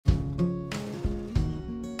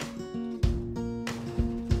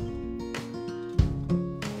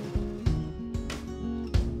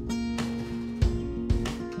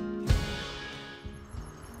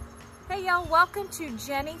welcome to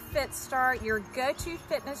Jenny Fitstar, your go-to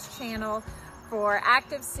fitness channel for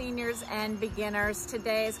active seniors and beginners.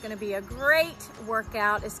 Today is going to be a great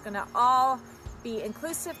workout. It's going to all be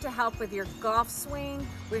inclusive to help with your golf swing.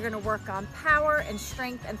 We're going to work on power and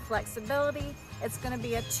strength and flexibility. It's going to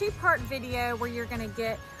be a two-part video where you're going to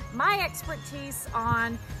get my expertise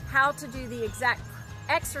on how to do the exact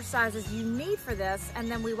exercises you need for this,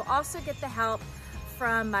 and then we will also get the help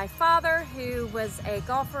from my father, who was a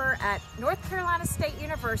golfer at North Carolina State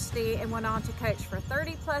University and went on to coach for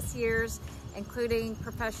 30 plus years, including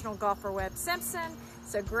professional golfer Webb Simpson.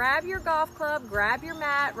 So grab your golf club, grab your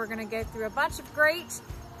mat. We're gonna go through a bunch of great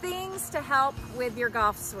things to help with your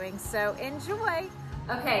golf swing. So enjoy.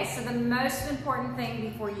 Okay, so the most important thing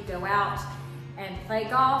before you go out and play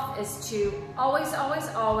golf is to always, always,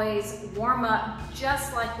 always warm up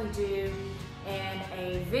just like we do in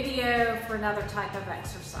a video for another type of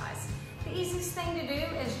exercise. The easiest thing to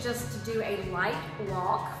do is just to do a light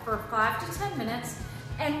walk for 5 to 10 minutes,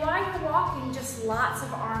 and while you're walking, just lots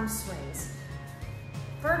of arm swings.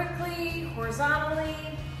 Vertically, horizontally,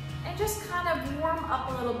 and just kind of warm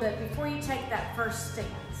up a little bit before you take that first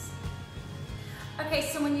stance. Okay,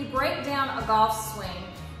 so when you break down a golf swing,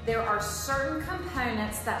 there are certain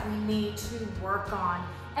components that we need to work on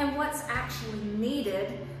and what's actually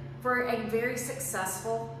needed for a very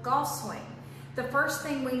successful golf swing. The first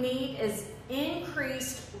thing we need is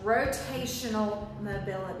increased rotational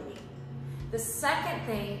mobility. The second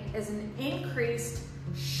thing is an increased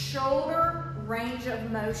shoulder range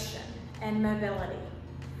of motion and mobility.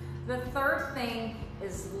 The third thing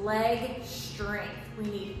is leg strength. We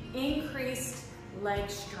need increased leg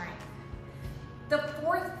strength. The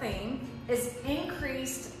fourth thing is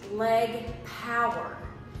increased leg power.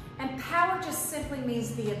 And power just simply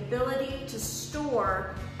means the ability to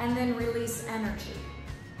store and then release energy.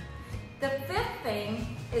 The fifth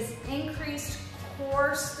thing is increased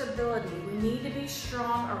core stability. We need to be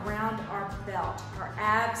strong around our belt, our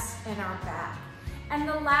abs, and our back. And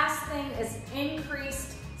the last thing is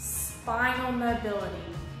increased spinal mobility,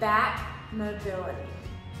 back mobility.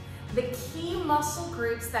 The key muscle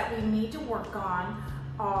groups that we need to work on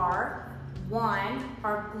are: one,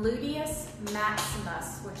 our gluteus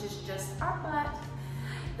maximus, which is just our butt.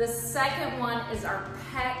 The second one is our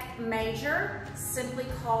pec major, simply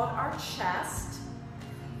called our chest.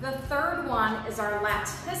 The third one is our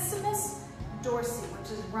latissimus dorsi,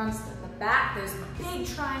 which runs the back, those big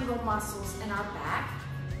triangle muscles in our back.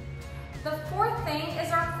 The fourth thing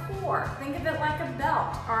is our core. Think of it like a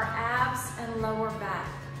belt, our abs and lower back.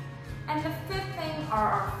 And the fifth thing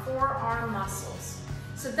are our forearm muscles.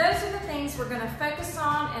 So those are the things we're going to focus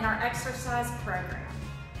on in our exercise program.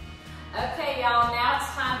 Okay, y'all, now it's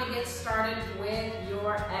time to get started with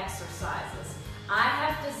your exercises. I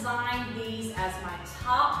have designed these as my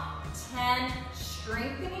top 10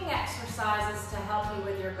 strengthening exercises to help you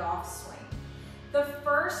with your golf swing. The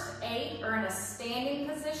first 8 are in a standing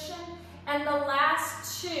position, and the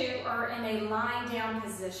last 2 are in a lying down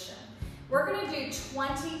position. We're going to do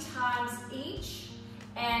 20 times each,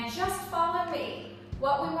 and just follow me.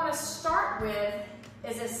 What we want to start with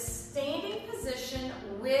is a standing position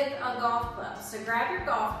with a golf club. So grab your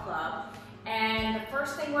golf club, and the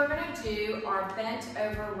first thing we're going to do are bent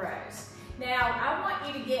over rows. Now, I want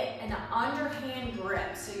you to get an underhand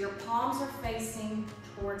grip, so your palms are facing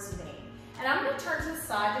towards me. And I'm going to turn to the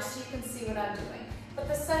side just so you can see what I'm doing. But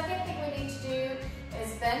the second thing we need to do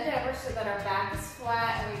is bend over so that our back is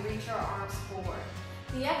flat and we reach our arms forward.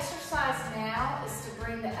 The exercise now is to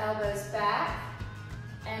bring the elbows back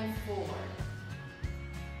and forward,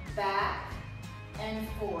 back and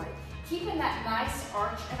forward. Keeping that nice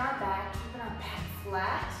arch in our back, keeping our back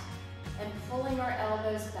flat and pulling our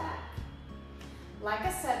elbows back. Like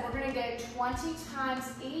I said, we're going to go 20 times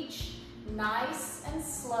each, nice and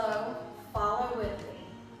slow. Follow with me.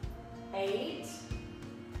 8,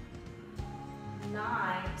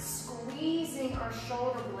 9, squeezing our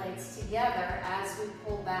shoulder blades together as we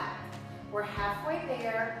pull back. We're halfway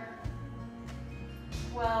there.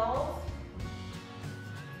 12,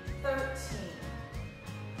 13,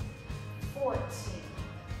 14,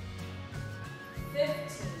 15,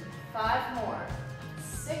 5 more,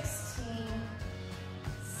 16,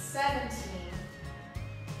 17,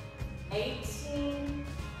 18,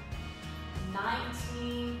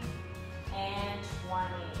 19, and 20.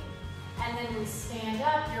 And then we stand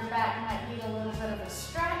up. Your back might need a little bit of a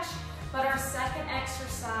stretch, but our second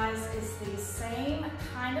exercise is the same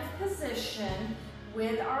kind of position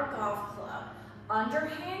with our golf club.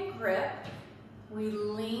 Underhand grip, we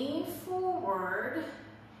lean forward,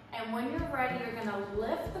 and when you're ready, you're going to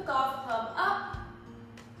lift the golf club up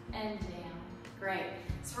and down. Great.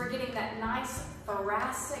 So we're getting that nice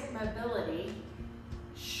thoracic mobility,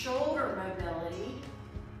 shoulder mobility.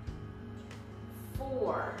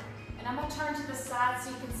 4. And I'm going to turn to the side so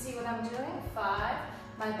you can see what I'm doing. 5.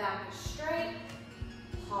 My back is straight.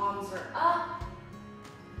 Palms are up.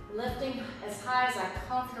 Lifting as high as I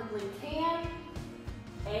comfortably can.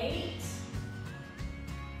 8.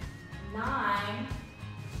 9.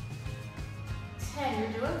 10.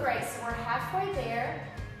 You're doing great. So we're halfway there.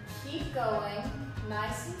 Keep going.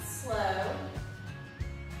 Nice and slow.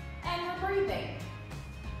 And we're breathing.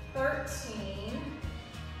 13.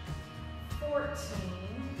 14.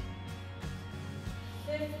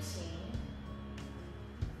 15.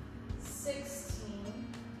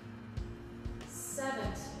 16. 17.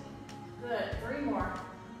 Good. 3 more.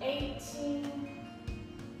 18.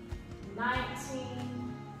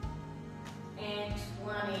 19. And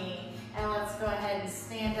 20. And let's go ahead and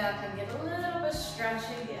stand up and get a little bit stretch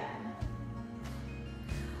again.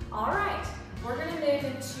 All right, we're going to move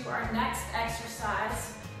into our next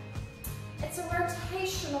exercise. It's a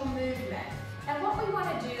rotational movement. And what we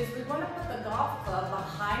want to do is we want to put the golf club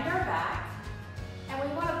behind our back and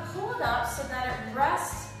we want to pull it up so that it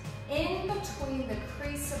rests in between the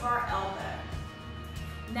crease of our elbow.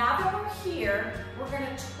 Now that we're here, we're going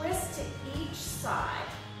to twist to each side,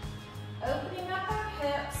 opening up our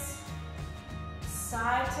hips,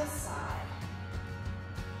 side to side.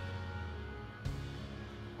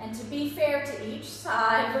 And to be fair to each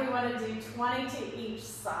side, we want to do 20 to each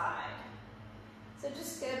side. So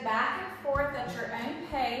just go back and forth at your own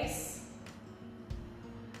pace.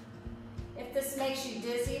 If this makes you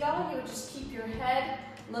dizzy at all, you would just keep your head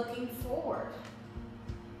looking forward.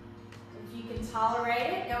 If you can tolerate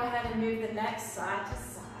it, go ahead and move the next side to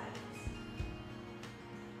side.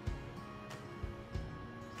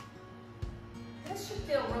 This should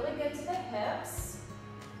feel really good to the hips.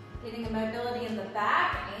 Getting a mobility in the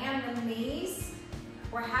back and the knees.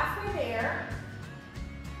 We're halfway there.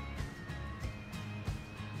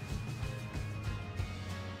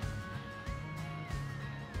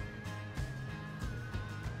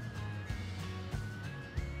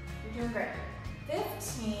 You're doing great.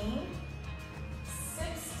 15,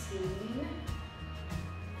 16,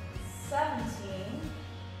 17,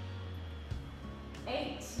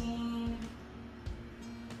 18,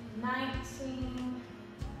 19,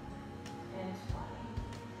 and 20.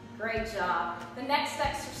 Great job. The next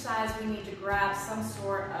exercise, we need to grab some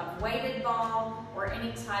sort of weighted ball or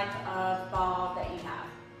any type of ball that you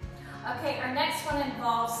have. Okay, our next one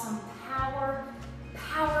involves some power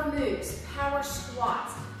moves, power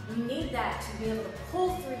squats. We need that to be able to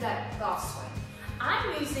pull through that golf swing.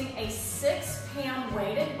 I'm using a 6-pound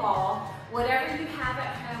weighted ball. Whatever you have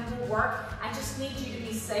at home will work. I just need you to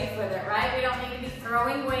be safe with it, right? We don't need to be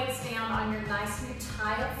throwing weights down on your nice new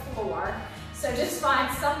tile floor. So just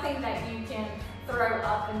find something that you can throw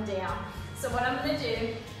up and down. So what I'm going to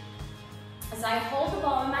do is I hold the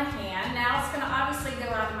ball in my hand. Now it's going to obviously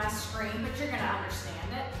go out of my screen, but you're going to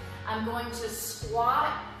understand it. I'm going to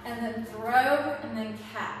squat and then throw and then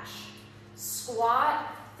catch.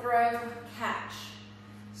 Squat, throw, catch.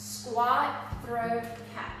 Squat, throw,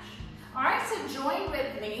 catch. All right, so join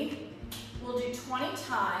with me. We'll do 20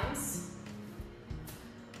 times.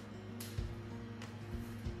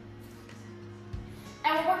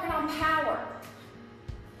 And we're working on power.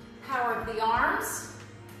 Power of the arms,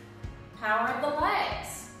 power of the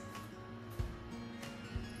legs.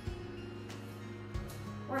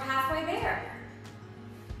 We're halfway there.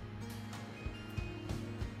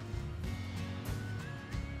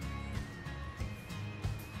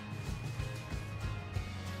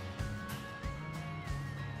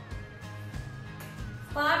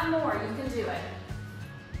 Five more, you can do it.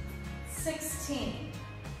 16,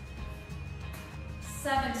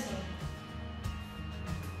 17,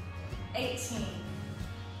 18,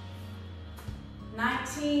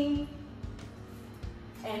 19,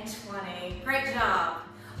 and 20. Great job.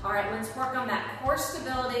 All right, let's work on that core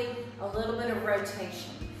stability, a little bit of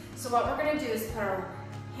rotation. So what we're going to do is put our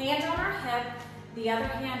hand on our hip, the other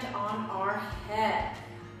hand on our head.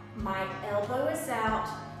 My elbow is out,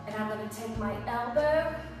 and I'm going to take my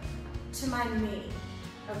elbow to my knee,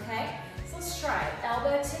 okay? So let's try it.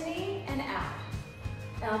 Elbow to knee and out.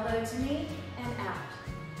 Elbow to knee and out.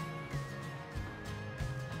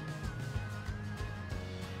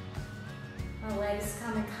 My legs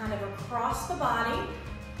coming kind of across the body.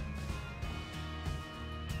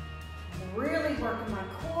 Really working my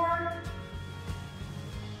core.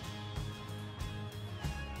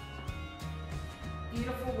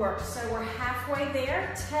 Beautiful work. So we're halfway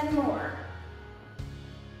there, 10 more.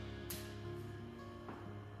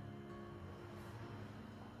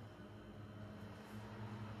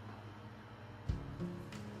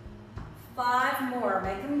 5 more,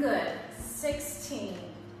 make them good. 16,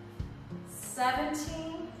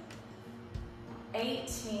 17,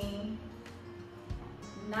 18,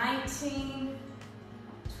 19,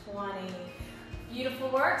 20. Beautiful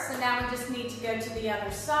work. So now we just need to go to the other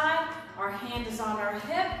side. Our hand is on our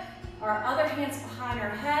hip. Our other hand's behind our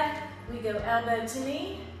head. We go elbow to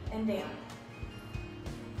knee and down.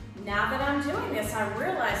 Now that I'm doing this, I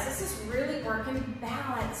realize this is really working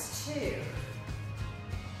balance too.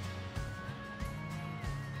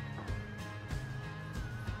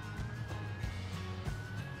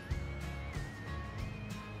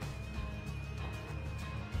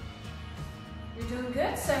 You're doing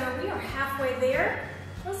good. So we are halfway there.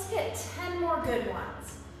 Let's get 10 more good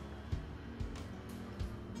ones.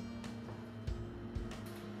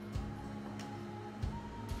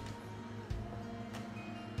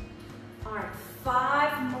 All right,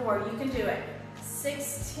 5 more. You can do it.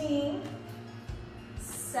 16,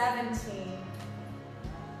 17,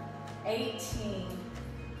 18,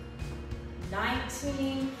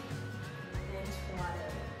 19, and 20.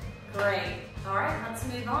 Great. All right, let's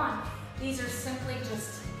move on. These are simply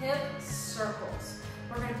just hip circles.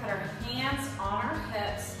 We're going to put our hands on our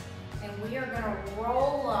hips and we are going to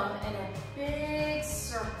roll them in a big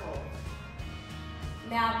circle.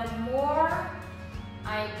 Now, the more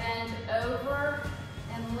I bend over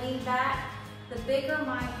and lean back, the bigger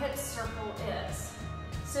my hip circle is.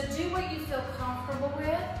 So do what you feel comfortable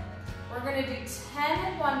with. We're going to do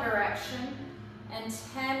 10 in one direction and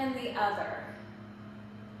 10 in the other.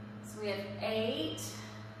 So we have 8,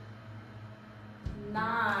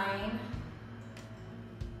 9,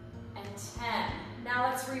 and 10. Now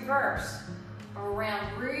let's reverse.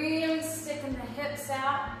 Around, really sticking the hips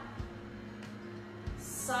out.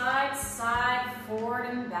 Side, side, forward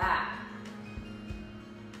and back.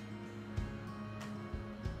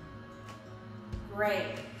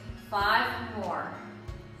 Great. 5 more.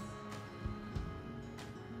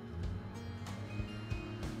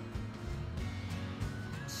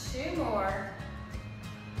 2 more.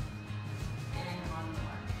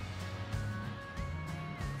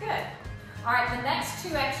 Good. All right, the next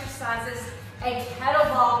 2 exercises, a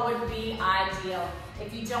kettlebell would be ideal.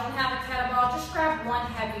 If you don't have a kettlebell, just grab one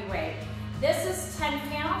heavy weight. This is 10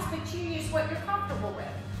 pounds, but you use what you're comfortable with.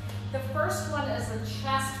 The first one is a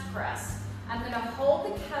chest press. I'm going to hold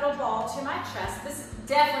the kettlebell to my chest. This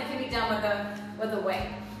definitely can be done with a weight.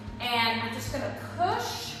 And I'm just going to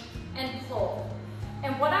push and pull.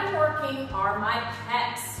 And what I'm working are my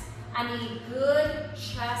pecs. I need good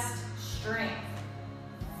chest strength.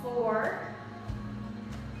 4,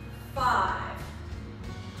 5,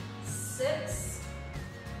 6,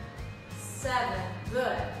 7,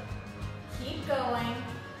 good. Keep going.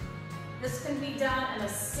 This can be done in a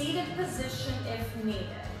seated position if needed.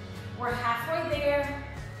 We're halfway there.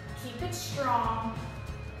 Keep it strong.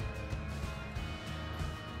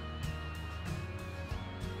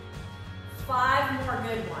 5 more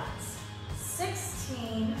good ones.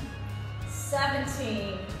 16,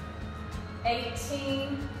 17,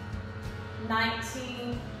 18,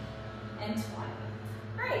 19, and 20.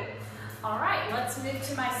 Great. All right, let's move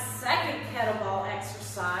to my second kettlebell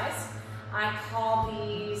exercise. I call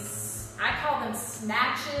them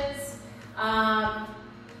snatches,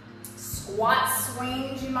 squat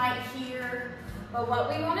swings you might hear. But what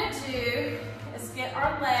we want to do is get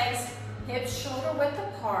our legs hip shoulder width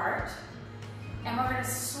apart, and we're going to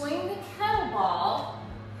swing the kettlebell.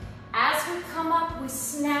 As we come up, we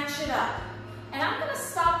snatch it up. And I'm going to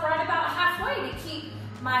stop right about halfway to keep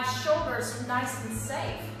my shoulders nice and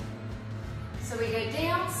safe. So we go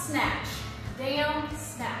down, snatch, down,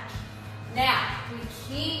 snatch. Now, we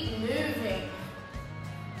keep moving.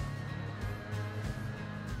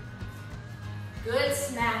 Good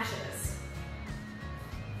snatches.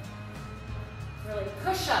 Really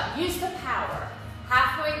push up, use the power.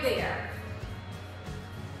 Halfway there.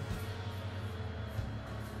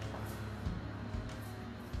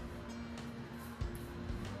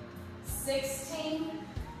 16,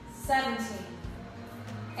 17,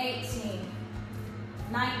 18,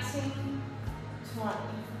 19, 20.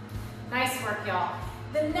 Nice work, y'all.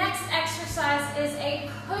 The next exercise is a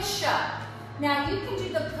push-up. Now you can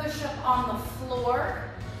do the push-up on the floor,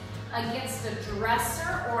 against a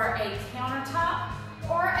dresser or a countertop,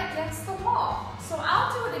 or against the wall. So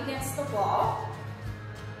I'll do it against the wall.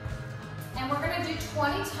 And we're gonna do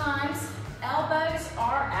 20 times. Elbows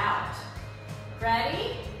are out.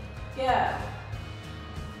 Ready? Go.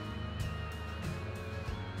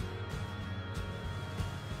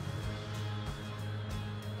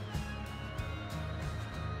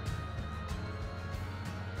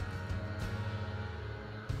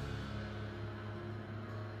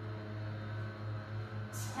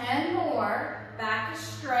 10 more. Back is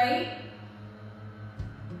straight.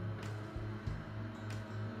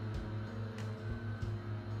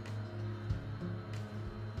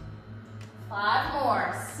 5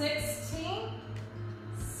 more. 16,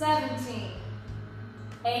 17,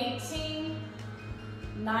 18,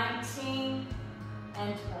 19,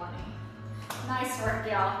 and 20. Nice work,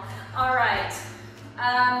 y'all. All right.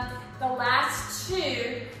 The last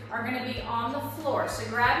 2 are going to be on the floor. So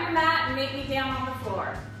grab your mat and meet me down on the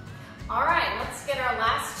floor. All right, let's get our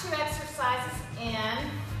last 2 exercises in.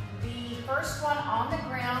 The first one on the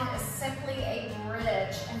ground is simply a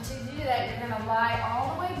bridge. And to do that, you're going to lie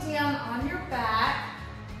all the way down on your back,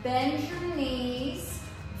 bend your knees,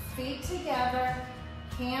 feet together,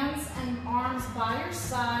 hands and arms by your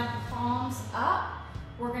side, palms up.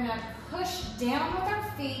 We're going to push down with our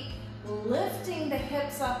feet, lifting the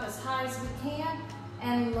hips up as high as we can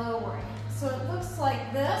and lowering. So it looks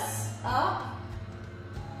like this, up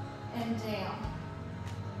and down,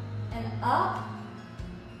 and up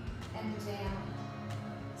and down.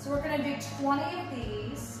 So we're going to do 20 of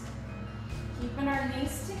these, keeping our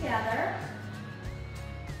knees together.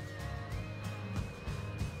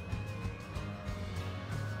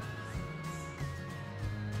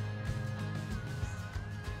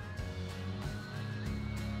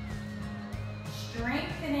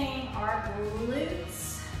 Strengthening our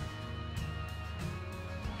glutes.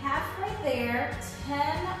 Halfway there,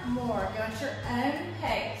 10 more. Go at your own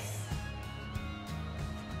pace.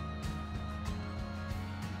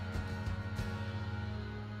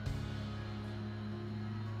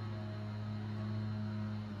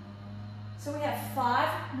 So we have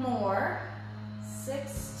 5 more.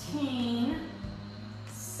 16,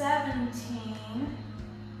 17,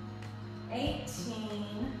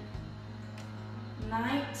 18,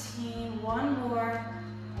 19, 1 more,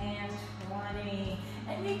 and 20.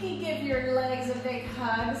 And you can give your legs a big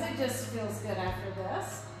hug, because it just feels good after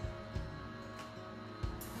this.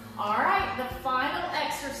 All right, the final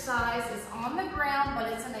exercise is on the ground,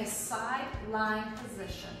 but it's in a side lying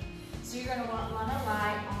position. So you're going to want to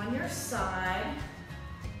lie on your side.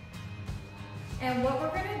 And what we're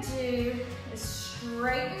going to do is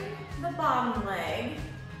straighten the bottom leg,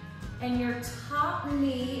 and your top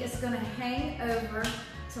knee is going to hang over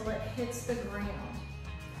till it hits the ground.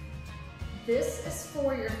 This is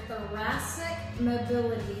for your thoracic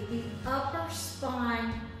mobility, the upper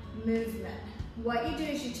spine movement. What you do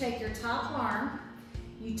is you take your top arm,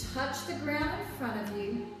 you touch the ground in front of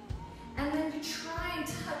you, and then you try and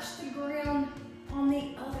touch the ground on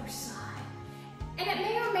the other side. And it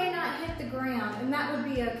may or may not hit the ground, and that would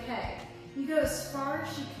be okay. You go as far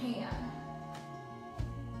as you can.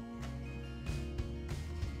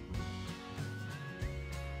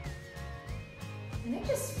 And it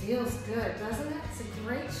just feels good, doesn't it? It's a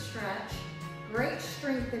great stretch, great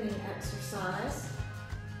strengthening exercise.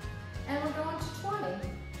 And we're going to 20.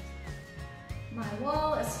 My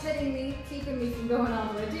wall is hitting me, keeping me from going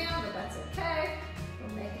all the way down, but that's okay.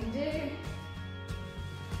 We're making do.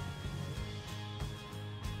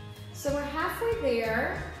 So we're halfway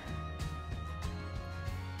there.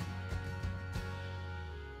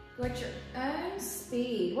 Go at your own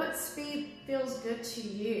speed. What speed feels good to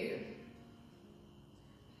you?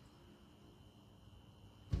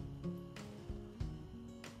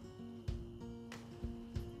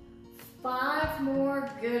 Five more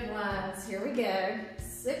good ones. Here we go.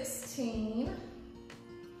 16,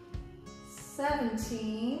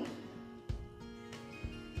 17,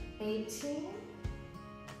 18,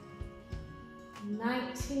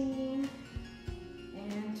 19,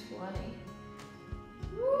 and 20.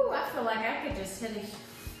 Woo, I feel like I could just hit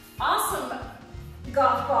awesome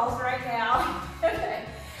golf balls right now. Okay,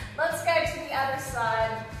 let's go to the other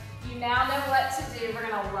side. You now know what to do. We're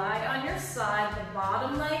gonna lie on your side. The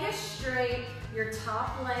bottom leg is straight. Your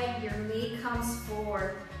top leg, your knee comes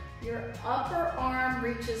forward. Your upper arm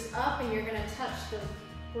reaches up, and you're gonna touch the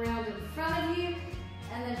ground in front of you,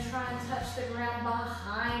 and then try and touch the ground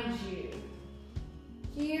behind you.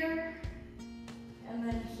 Here, and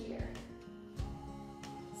then here.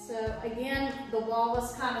 So again, the wall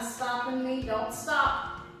is kind of stopping me. Don't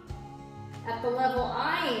stop. At the level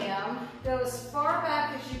I am, go as far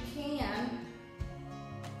back as you can,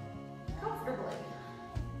 comfortably.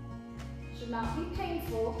 Should not be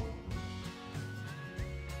painful.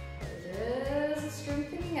 But it is a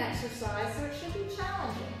strengthening exercise, so it should be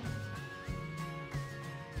challenging.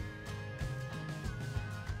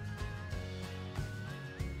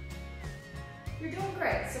 You're doing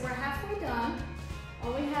great. So we're halfway done.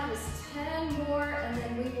 All we have is 10 more, and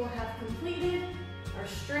then we will have completed our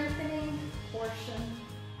strengthening portion.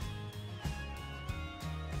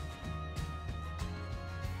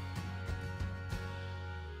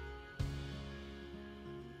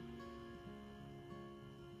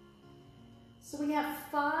 So we have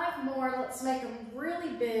 5 more. Let's make them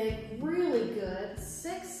really big, really good.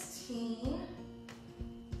 16,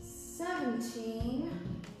 17,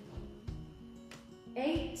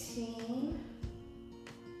 18,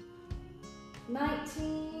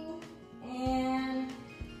 19, and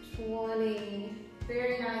 20.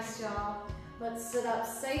 Very nice, y'all. Let's sit up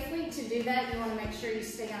safely. To do that, you want to make sure you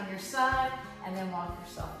stay on your side and then walk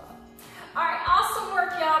yourself up. All right, awesome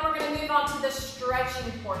work, y'all. We're going to move on to the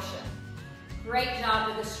stretching portion. Great job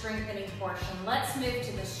with the strengthening portion. Let's move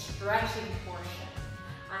to the stretching portion.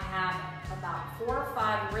 I have about 4 or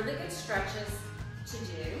 5 really good stretches to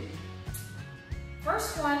do.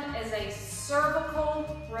 First one is a cervical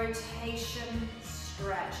rotation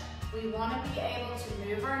stretch. We want to be able to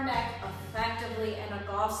move our neck effectively in a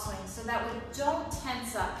golf swing so that we don't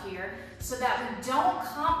tense up here, so that we don't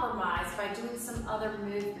compromise by doing some other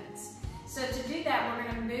movements. So to do that, we're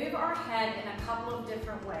going to move our head in a couple of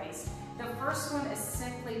different ways. The first one is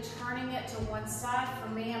simply turning it to one side. For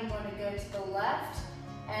me, I'm going to go to the left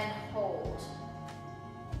and hold.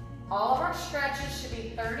 All of our stretches should be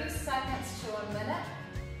 30 seconds to a minute.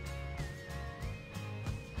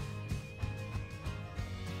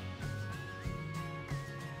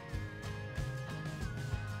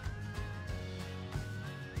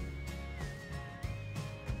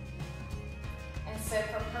 So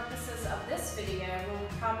for purposes of this video, we'll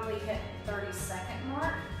probably hit the 30-second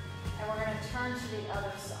mark, and we're going to turn to the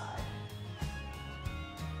other side.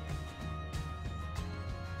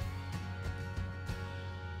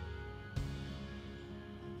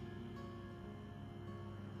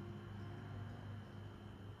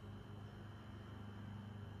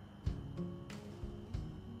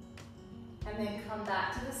 And then come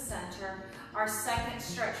back to the center. Our second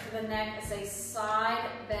stretch for the neck is a side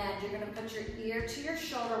bend. You're going to put your ear to your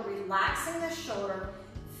shoulder, relaxing the shoulder.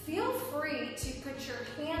 Feel free to put your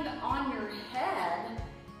hand on your head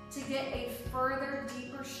to get a further,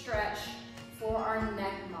 deeper stretch for our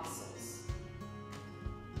neck muscles.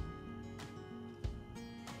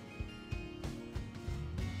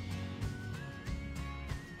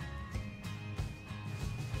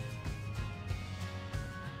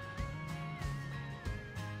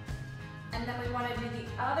 And then we want to do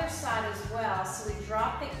the other side as well. So we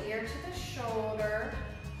drop the ear to the shoulder,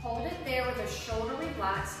 hold it there with the shoulder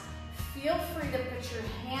relaxed. Feel free to put your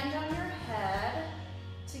hand on your head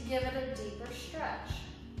to give it a deeper stretch.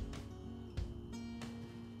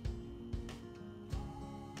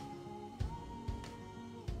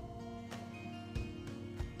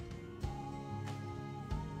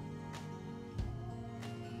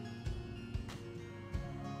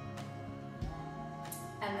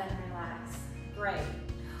 And then relax. Great.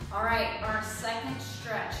 All right, our second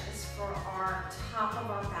stretch is for our top of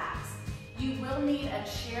our backs. You will need a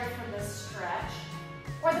chair for this stretch,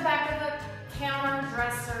 or the back of the counter,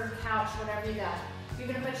 dresser, couch, whatever you got. You're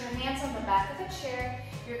gonna put your hands on the back of the chair.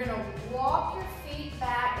 You're gonna walk your feet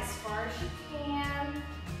back as far as you can.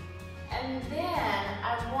 And then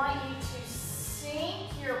I want you to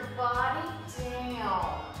sink your body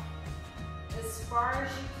down as far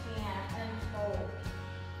as you can and hold.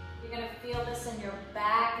 You're going to feel this in your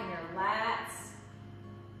back and your lats.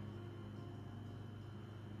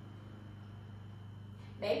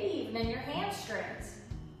 Maybe even in your hamstrings.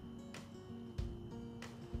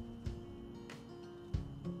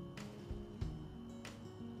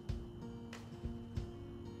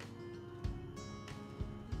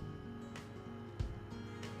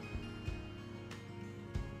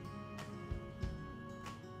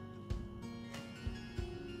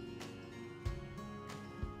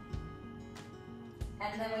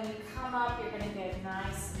 And then when you come up, you're going to go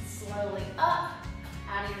nice and slowly up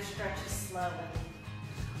out of your stretches slowly.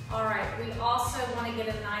 All right, we also want to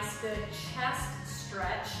get a nice good chest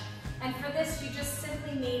stretch. And for this, you just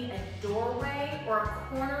simply need a doorway or a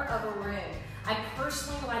corner of a room. I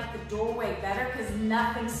personally like the doorway better because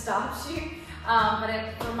nothing stops you.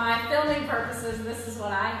 For my filming purposes, this is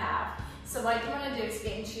what I have. So what you want to do is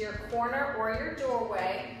get into your corner or your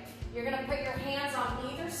doorway. You're going to put your hands on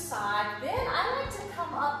either side. Then I like to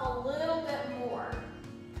come up a little bit more.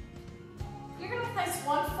 You're going to place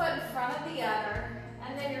one foot in front of the other,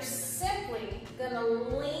 and then you're simply going to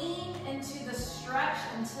lean into the stretch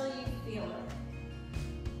until you feel it.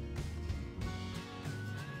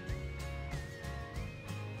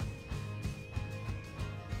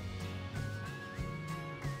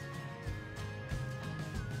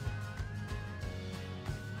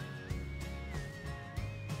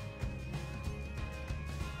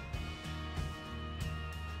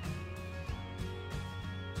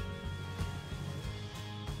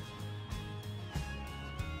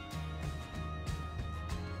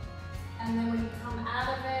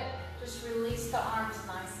 the arms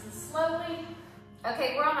nice and slowly.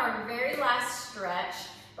 Okay, we're on our very last stretch,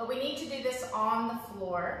 but we need to do this on the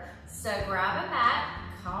floor. So grab a mat,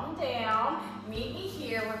 calm down, meet me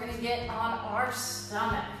here. We're gonna get on our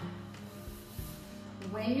stomach.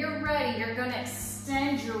 When you're ready, you're gonna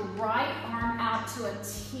extend your right arm out to a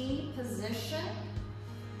T position,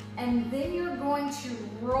 and then you're going to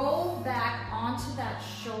roll back onto that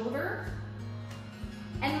shoulder.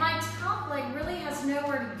 And my top leg really has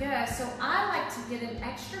nowhere to go, so I like to get an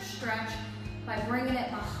extra stretch by bringing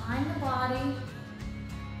it behind the body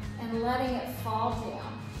and letting it fall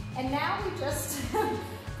down. And now we just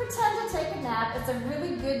pretend to take a nap. It's a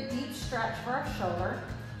really good deep stretch for our shoulder.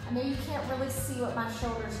 I know you can't really see what my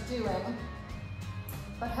shoulder's doing,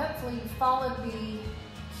 but hopefully you followed the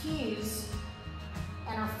cues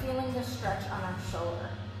and are feeling the stretch on our shoulder.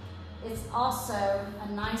 It's also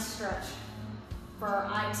a nice stretch for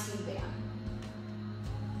our IT band.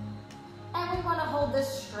 And we want to hold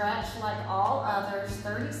this stretch like all others,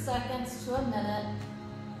 30 seconds to a minute.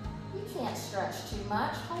 You can't stretch too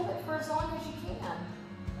much. Hold it for as long as you can.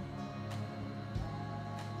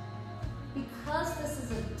 Because this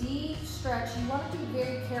is a deep stretch, you want to be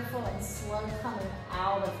very careful and slow coming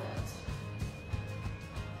out of it.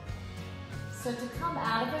 So to come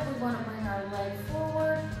out of it, we want to bring our leg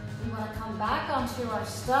forward. We want to come back onto our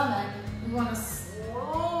stomach. We want to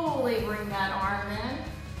slowly bring that arm in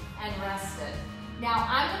and rest it. Now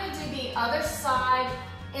I'm going to do the other side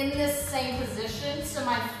in this same position, so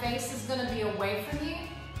my face is going to be away from you,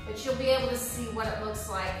 but you'll be able to see what it looks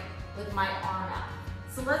like with my arm out.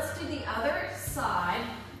 So let's do the other side,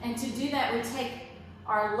 and to do that we take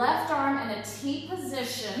our left arm in a T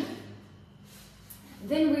position,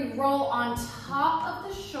 then we roll on top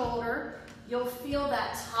of the shoulder. You'll feel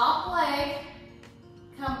that top leg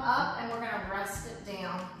come up, and we're going to rest it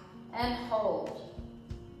down and hold.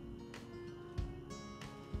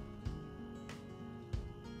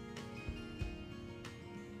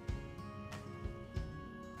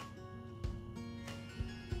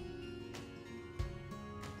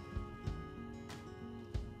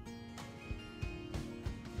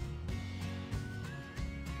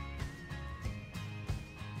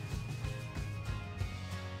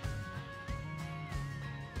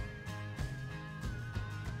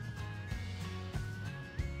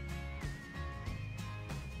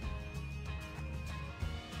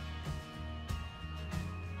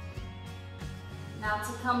 Now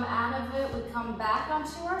to come out of it, we come back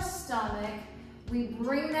onto our stomach. We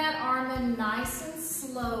bring that arm in nice and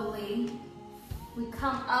slowly. We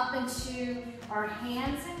come up into our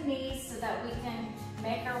hands and knees so that we can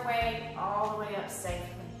make our way all the way up safely.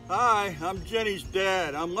 Hi, I'm Jenny's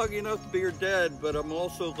dad. I'm lucky enough to be her dad, but I'm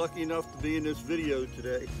also lucky enough to be in this video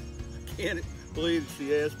today. I can't believe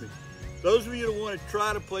she asked me. Those of you that want to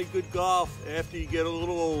try to play good golf after you get a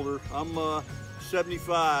little older, I'm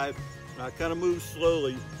 75. I kind of move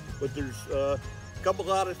slowly, but there's a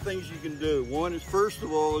lot of things you can do. One is, first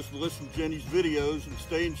of all, is to listen to Jenny's videos and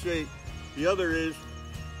stay in shape. The other is,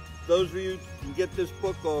 those of you can get this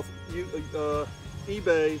book off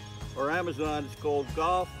eBay or Amazon. It's called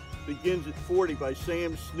Golf Begins at 40 by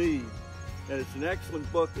Sam Snead. And it's an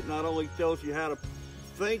excellent book that not only tells you how to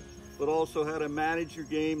think, but also how to manage your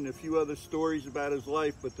game and a few other stories about his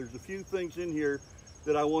life. But there's a few things in here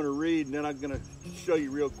that I want to read, and then I'm going to show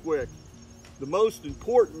you real quick. The most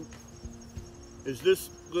important is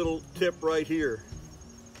this little tip right here.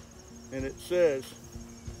 And it says,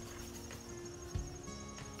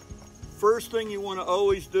 first thing you want to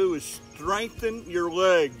always do is strengthen your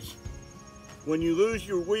legs. When you lose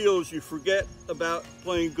your wheels, you forget about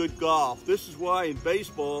playing good golf. This is why in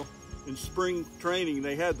baseball, in spring training,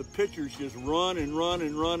 they have the pitchers just run and run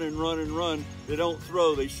and run and run and run. They don't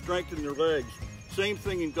throw, they strengthen their legs. Same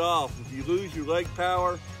thing in golf. If you lose your leg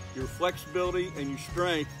power, your flexibility, and your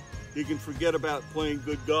strength, you can forget about playing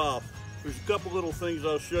good golf. There's a couple little things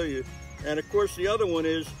I'll show you. And of course, the other one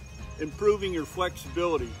is improving your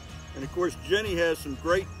flexibility. And of course, Jenny has some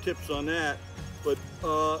great tips on that. But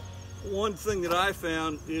one thing that I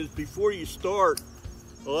found is before you start,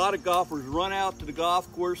 a lot of golfers run out to the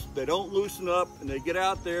golf course, they don't loosen up, and they get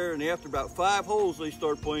out there, and after about 5 holes, they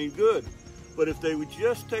start playing good. But if they would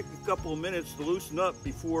just take a couple of minutes to loosen up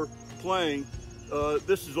before playing,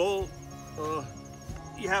 this is all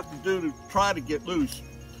you have to do to try to get loose.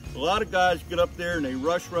 A lot of guys get up there and they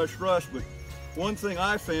rush, but one thing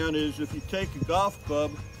I found is if you take a golf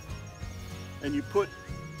club and you put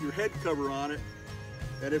your head cover on it,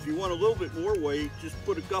 and if you want a little bit more weight, just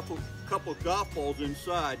put a couple of golf balls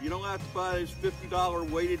inside. You don't have to buy this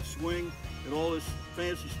 $50 weighted swing and all this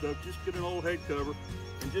fancy stuff. Just get an old head cover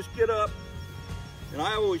and just get up And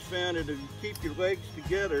I always found that if you keep your legs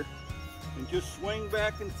together and just swing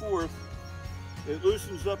back and forth, it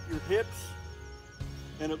loosens up your hips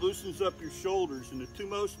and it loosens up your shoulders. And the two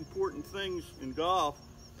most important things in golf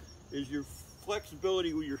is your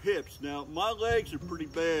flexibility with your hips. Now, my legs are pretty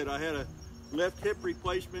bad. I had a left hip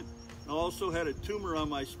replacement. I also had a tumor on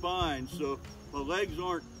my spine, so my legs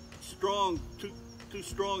aren't strong, too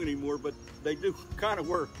strong anymore, but they do kind of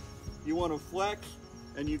work. You want to flex,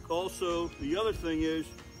 and you also, the other thing is,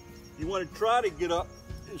 you want to try to get up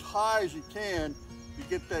as high as you can to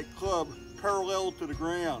get that club parallel to the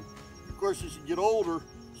ground. Of course, as you get older,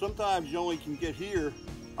 sometimes you only can get here.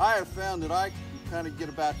 I have found that I can kind of get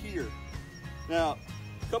about here. Now,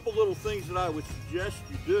 a couple little things that I would suggest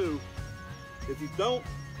you do, if you don't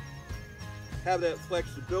have that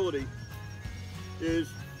flexibility,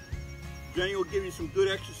 is Jenny will give you some good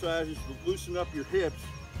exercises to loosen up your hips.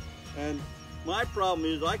 And my problem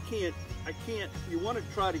is I can't, you want to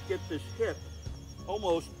try to get this hip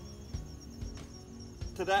almost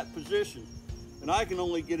to that position. And I can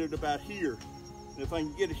only get it about here. And if I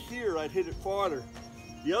can get it here, I'd hit it farther.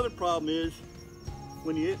 The other problem is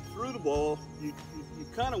when you hit through the ball, you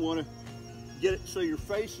kind of want to get it so you're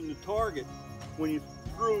facing the target. When you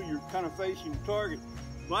through, you're kind of facing the target.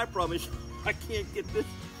 My problem is I can't get this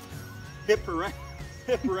hip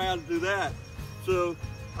around to do that. So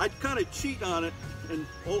I kind of cheat on it, and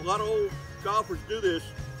a lot of old golfers do this.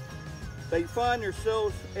 They find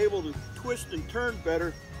themselves able to twist and turn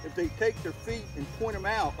better if they take their feet and point them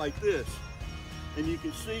out like this. And you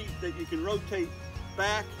can see that you can rotate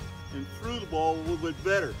back and through the ball a little bit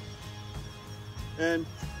better. And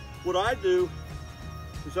what I do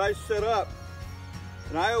is I set up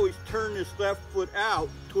and I always turn this left foot out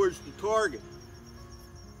towards the target.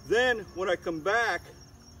 Then when I come back,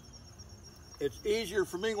 it's easier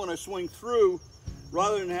for me when I swing through,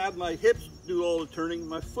 rather than have my hips do all the turning.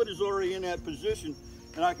 My foot is already in that position,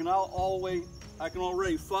 and I can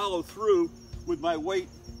already follow through with my weight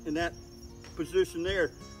in that position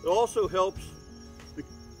there. It also helps to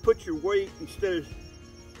put your weight, instead of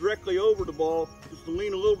directly over the ball, is to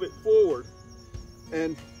lean a little bit forward.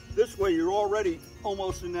 And this way you're already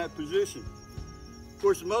almost in that position. Of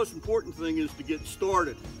course, the most important thing is to get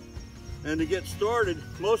started. And to get started,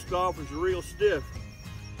 most golfers are real stiff.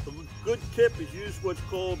 A good tip is use what's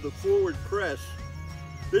called the forward press.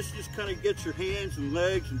 This just kind of gets your hands and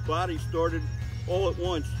legs and body started all at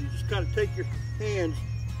once. You just kind of take your hands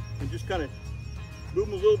and just kind of move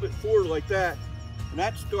them a little bit forward like that, and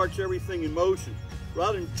that starts everything in motion.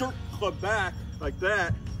 Rather than jerk the club back like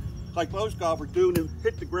that, like most golfers do, and then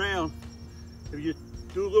hit the ground, if you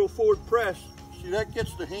do a little forward press, see, that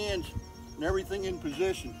gets the hands and everything in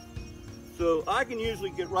position. So I can usually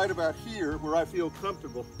get right about here where I feel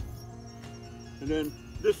comfortable. And then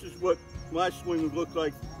this is what my swing would look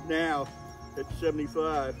like now at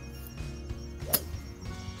 75.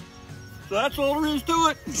 So that's all there is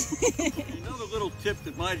to it. Another little tip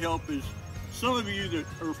that might help is some of you that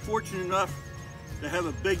are fortunate enough to have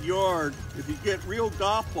a big yard, if you get real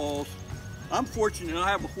golf balls, I'm fortunate I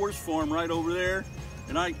have a horse farm right over there.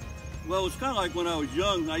 And well, it's kind of like when I was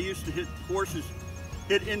young, I used to hit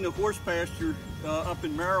in the horse pasture up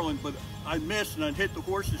in Maryland, but I missed and I'd hit the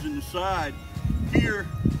horses in the side. Here,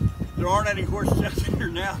 there aren't any horses out there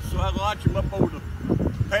now, so I launch them up over the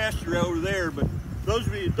pasture over there. But those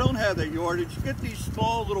of you that don't have that yardage, get these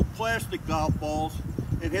small little plastic golf balls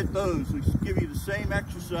and hit those. They give you the same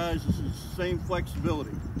exercises and the same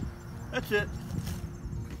flexibility. That's it.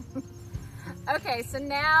 Okay, so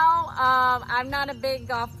now I'm not a big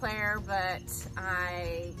golf player, but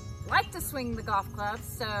I like to swing the golf club,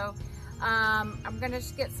 so I'm gonna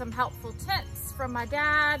get some helpful tips from my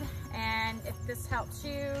dad, and if this helps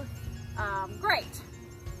you, great.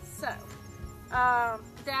 So,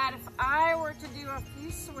 Dad, if I were to do a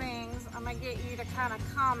few swings, I'm gonna get you to kind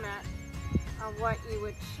of comment on what you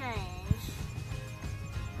would change.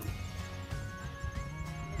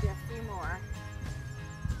 Maybe a few more.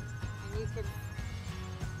 And you could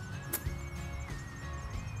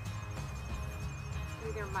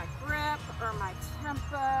either my grip or my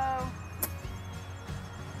tempo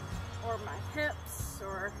or my hips,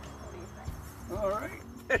 or what do you think? All right,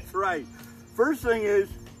 that's right. First thing is,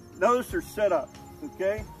 notice her setup,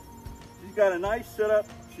 okay? She's got a nice setup.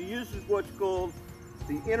 She uses what's called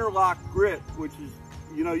the interlock grip, which is,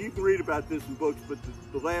 you know, you can read about this in books, but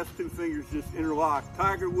the last two fingers just interlock.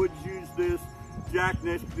 Tiger Woods used this, Jack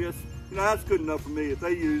Nicklaus this. You know, that's good enough for me if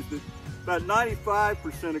they used it. About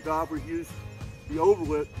 95% of golfers use the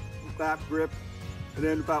overlap grip, and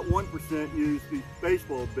then about 1% use the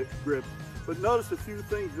baseball grip. But notice a few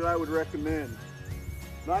things that I would recommend.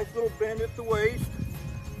 Nice little bend at the waist.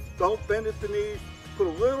 Don't bend at the knees. Put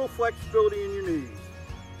a little flexibility in your knees.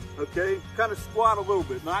 Okay? Kind of squat a little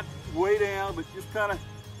bit, not way down, but just kind of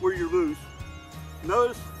where you're loose.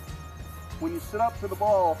 Notice when you sit up to the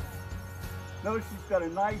ball, notice you've got a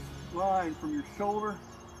nice line from your shoulder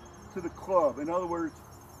to the club. In other words,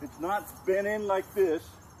 it's not bent in like this,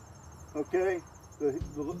 okay?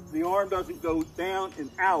 The arm doesn't go down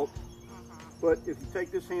and out, but if you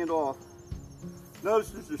take this hand off,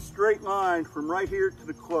 notice there's a straight line from right here to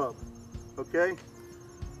the club, okay?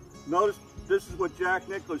 Notice this is what Jack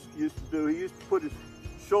Nicklaus used to do. He used to put his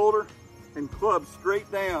shoulder and club straight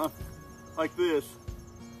down like this.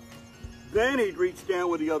 Then he'd reach down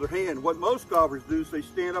with the other hand. What most golfers do is they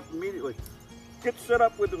stand up immediately. Get set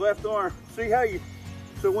up with the left arm. See how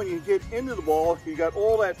so when you get into the ball, you got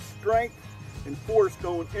all that strength and force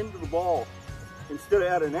going into the ball. Instead of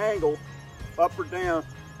at an angle, up or down,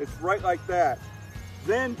 it's right like that.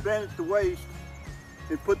 Then bend at the waist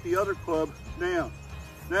and put the other club down.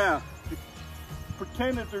 Now,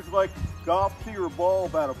 pretend that there's like a golf tee or a ball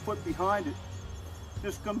about a foot behind it.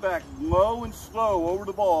 Just come back low and slow over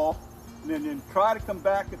the ball, and then try to come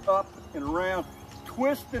back and up and around,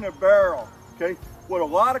 twisting a barrel, okay? What a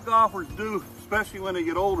lot of golfers do, especially when they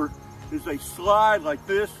get older, is they slide like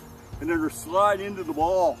this, and then they slide into the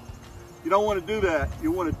ball. You don't want to do that.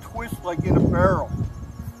 You want to twist like in a barrel.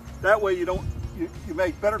 That way you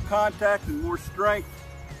make better contact and more strength,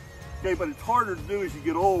 okay? But it's harder to do as you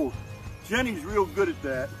get old. Jenny's real good at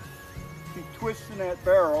that. She twists in that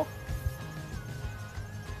barrel,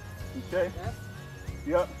 okay?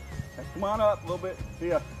 Yep. Now, come on up a little bit.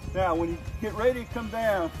 Yeah. Now, when you get ready to come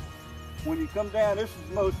down, this is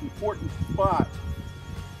the most important spot.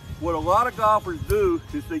 What a lot of golfers do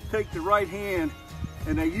is they take the right hand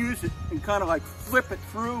and they use it and kind of like flip it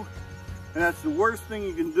through, and that's the worst thing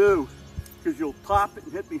you can do because you'll top it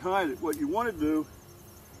and hit behind it. What you want to do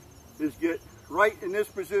is get right in this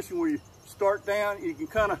position where you start down. You can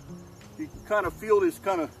kind of feel this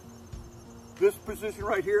this position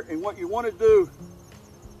right here, and what you want to do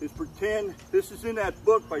is pretend, this is in that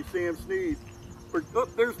book by Sam Snead. Oh,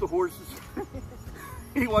 there's the horses.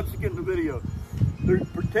 He wants to get in the video.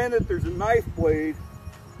 Pretend that there's a knife blade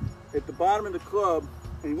at the bottom of the club,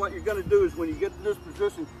 and what you're going to do is when you get to this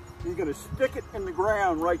position, you're going to stick it in the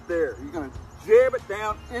ground right there. You're going to jab it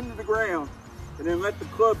down into the ground and then let the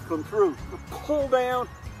club come through. Pull down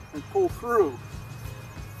and pull through.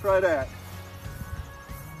 Try that.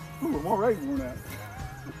 Ooh, I'm already worn out.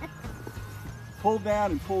 Pull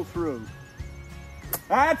down and pull through.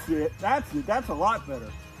 That's it. That's it. That's a lot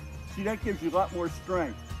better. See, that gives you a lot more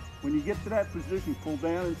strength. When you get to that position, pull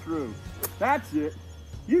down and through. That's it.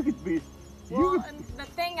 You could be... And the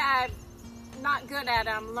thing I'm not good at,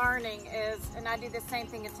 I'm learning is, and I do the same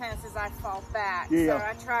thing in tennis, is I fall back. Yeah. So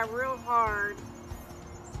I try real hard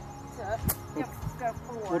to go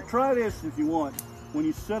forward. Well, try this if you want. When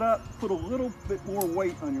you sit up, put a little bit more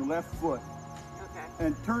weight on your left foot. Okay.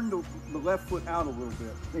 And turn the left foot out a little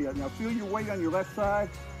bit. Yeah, now feel your weight on your left side.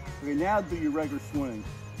 Okay, now do your regular swing.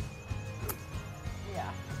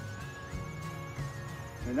 Yeah.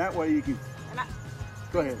 And that way you can...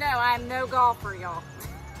 Go ahead. No, I'm no golfer, y'all.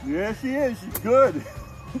 Yes, she is. She's good.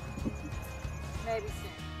 Maybe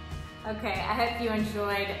soon. Okay, I hope you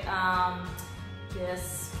enjoyed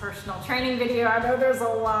this personal training video. I know there's a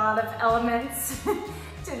lot of elements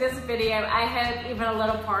to this video. I hope even a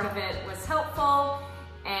little part of it was helpful,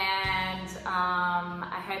 and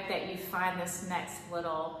I hope that you find this next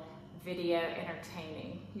little video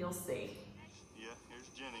entertaining. You'll see. Yeah, here's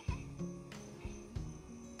Jenny.